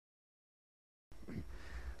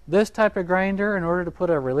This type of grinder, in order to put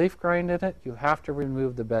a relief grind in it, you have to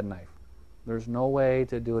remove the bed knife. There's no way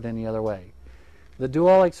to do it any other way. The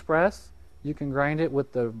Dual Express, you can grind it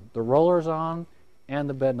with the rollers on and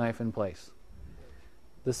the bed knife in place.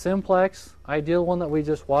 The Simplex, ideal one that we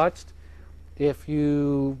just watched, if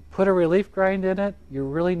you put a relief grind in it, you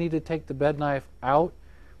really need to take the bed knife out.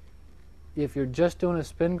 If you're just doing a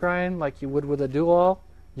spin grind like you would with a Dual,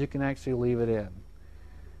 you can actually leave it in.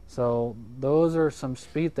 So those are some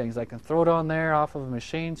speed things. I can throw it on there off of a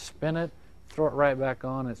machine, spin it, throw it right back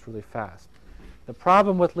on. It's really fast. The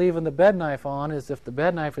problem with leaving the bed knife on is if the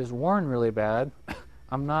bed knife is worn really bad,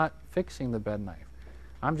 I'm not fixing the bed knife.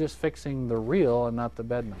 I'm just fixing the reel and not the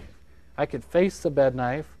bed knife. I could face the bed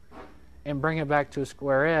knife and bring it back to a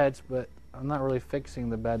square edge, but I'm not really fixing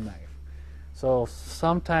the bed knife. So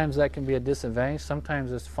sometimes that can be a disadvantage.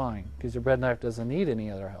 Sometimes it's fine because your bed knife doesn't need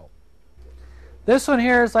any other help. This one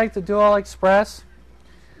here is like the Dual Express.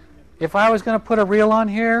 If I was going to put a reel on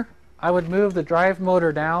here, I would move the drive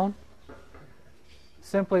motor down.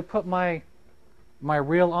 Simply put my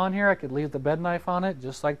reel on here. I could leave the bed knife on it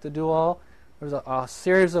just like the Dual. There's a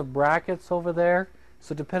series of brackets over there.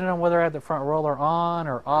 So depending on whether I had the front roller on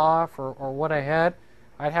or off or what I had,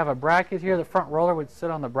 I'd have a bracket here. The front roller would sit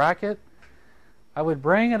on the bracket. I would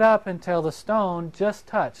bring it up until the stone just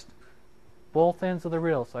touched both ends of the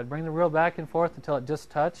reel. So I'd bring the reel back and forth until it just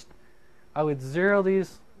touched. I would zero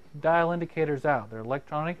these dial indicators out. They're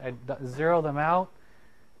electronic. I'd zero them out.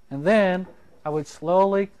 And then I would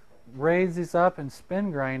slowly raise these up and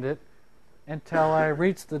spin grind it until I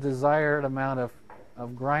reach the desired amount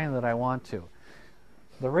of grind that I want to.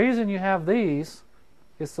 The reason you have these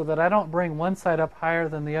is so that I don't bring one side up higher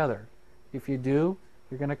than the other. If you do,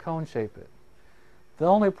 you're going to cone shape it. The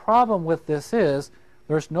only problem with this is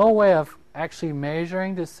there's no way of actually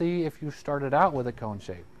measuring to see if you started out with a cone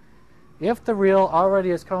shape. If the reel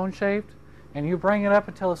already is cone shaped and you bring it up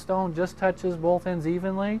until the stone just touches both ends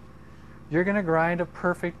evenly, you're going to grind a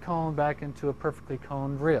perfect cone back into a perfectly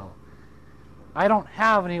coned reel. I don't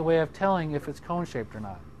have any way of telling if it's cone shaped or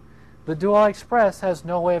not. The Dual Express has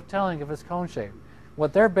no way of telling if it's cone shaped.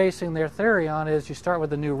 What they're basing their theory on is you start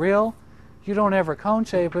with a new reel, you don't ever cone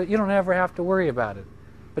shape it, you don't ever have to worry about it.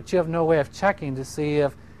 But you have no way of checking to see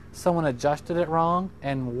if someone adjusted it wrong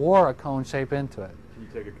and wore a cone shape into it. Can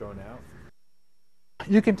you take a cone out?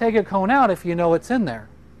 You can take a cone out if you know it's in there.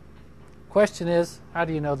 Question is, how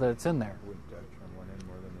do you know that it's in there? Wouldn't that turn one end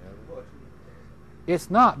more than the other? It's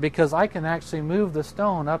not, because I can actually move the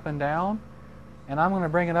stone up and down, and I'm going to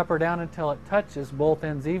bring it up or down until it touches both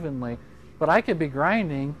ends evenly. But I could be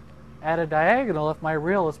grinding at a diagonal if my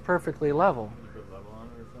reel is perfectly level. Can you put level on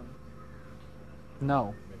it or something?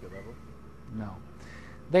 No. Make it level? No.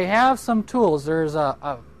 They have some tools. There's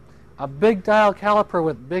a big dial caliper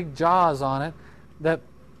with big jaws on it that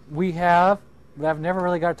we have, but I've never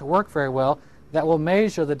really got it to work very well, that will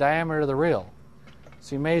measure the diameter of the reel.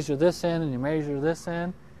 So you measure this end and you measure this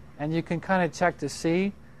end, and you can kind of check to see.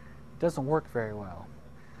 It doesn't work very well.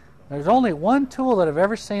 There's only one tool that I've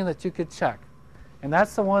ever seen that you could check, and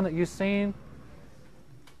that's the one that you've seen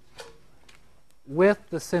with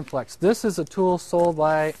the Simplex. This is a tool sold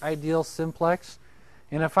by Ideal Simplex,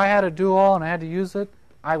 and if I had a Dual and I had to use it,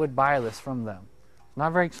 I would buy this from them.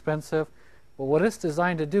 Not very expensive, but what it's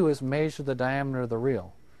designed to do is measure the diameter of the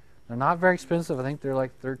reel. They're not very expensive. I think they're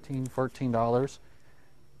like $13, $14.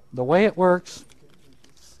 The way it works,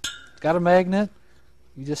 it's got a magnet.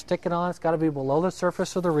 You just stick it on. It's got to be below the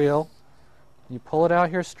surface of the reel. You pull it out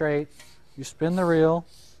here straight. You spin the reel.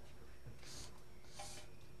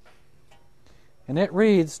 And it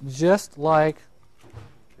reads just like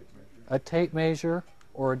a tape measure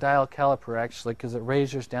or a dial caliper, actually, because it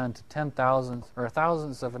measures down to 10,000 or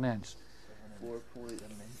thousandths of an inch.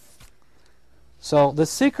 So the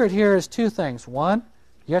secret here is two things. One,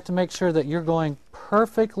 you have to make sure that you're going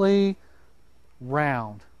perfectly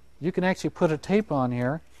round. You can actually put a tape on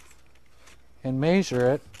here and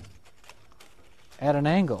measure it at an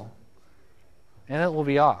angle, and it will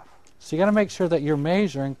be off. So you got to make sure that you're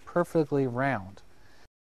measuring perfectly round.